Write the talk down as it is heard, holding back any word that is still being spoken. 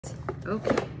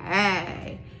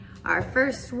Okay. Our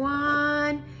first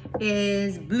one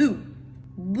is blue.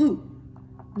 Blue.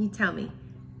 You tell me.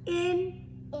 In.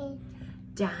 In.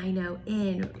 Dino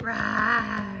in.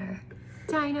 Rawr.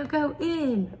 Dino go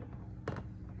in.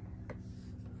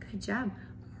 Good job.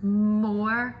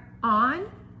 More on.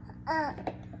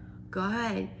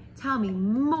 Good. Tell me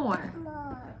more.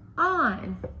 More.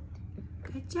 On.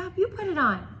 Good job. You put it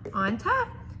on. On top.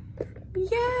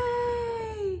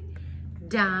 Yay.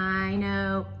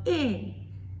 Dino in.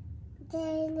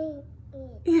 Dino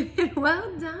in.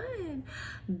 Well done.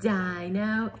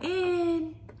 Dino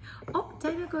in. Oh,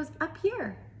 Dino goes up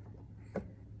here.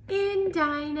 In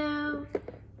Dino.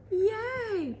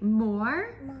 Yay.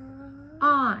 More. More.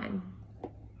 On.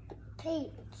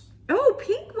 Pink. Oh,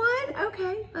 pink one.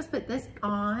 Okay, let's put this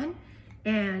on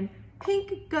and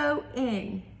pink go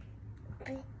in.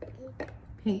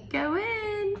 Pink go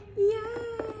in.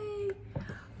 Yay.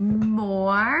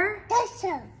 More.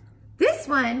 This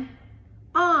one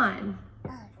on.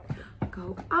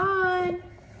 Go on.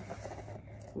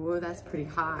 Whoa, that's pretty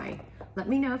high. Let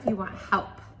me know if you want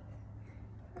help.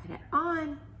 Put it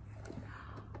on.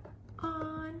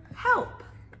 On. Help.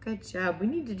 Good job. We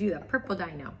need to do the purple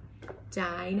dino.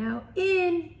 Dino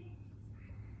in.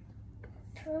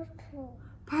 Purple.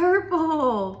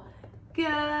 Purple.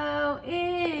 Go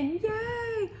in.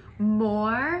 Yay.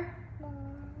 More.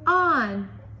 On.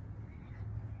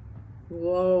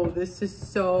 Whoa, this is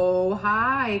so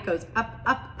high. It goes up,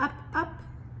 up, up, up,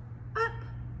 up.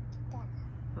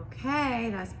 Okay,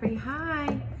 that's pretty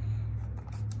high.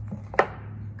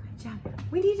 Good job.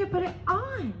 We need to put it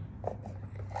on.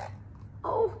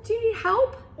 Oh, do you need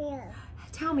help? Yeah.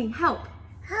 Tell me, help.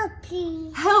 Help,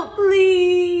 please. Help,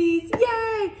 please.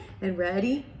 Yay. And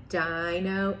ready?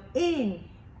 Dino in.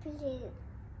 Blue.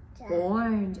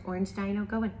 Orange. Orange dino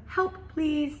going. Help,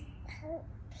 please. Help,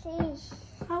 please.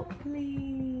 Help,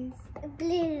 please.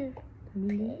 Blue.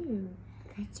 Blue.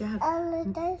 Good job. On the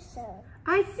dinosaur.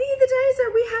 I see the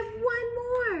dinosaur. We have one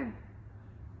more.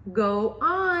 Go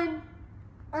on.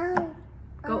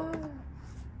 Go.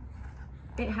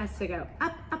 It has to go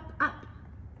up, up, up.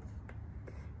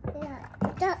 Yeah.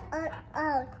 That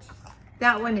out.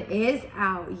 That one is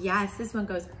out. Yes, this one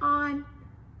goes on.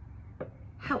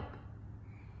 Help.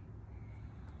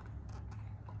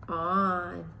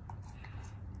 On.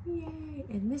 Yay.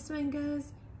 And this one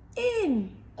goes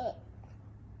in.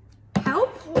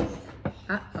 Help.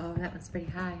 Uh-oh, that one's pretty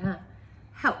high, huh?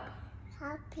 Help.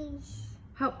 Help, please.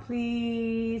 Help,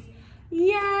 please.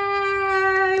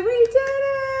 Yay! We did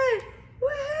it!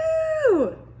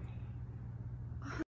 Woohoo!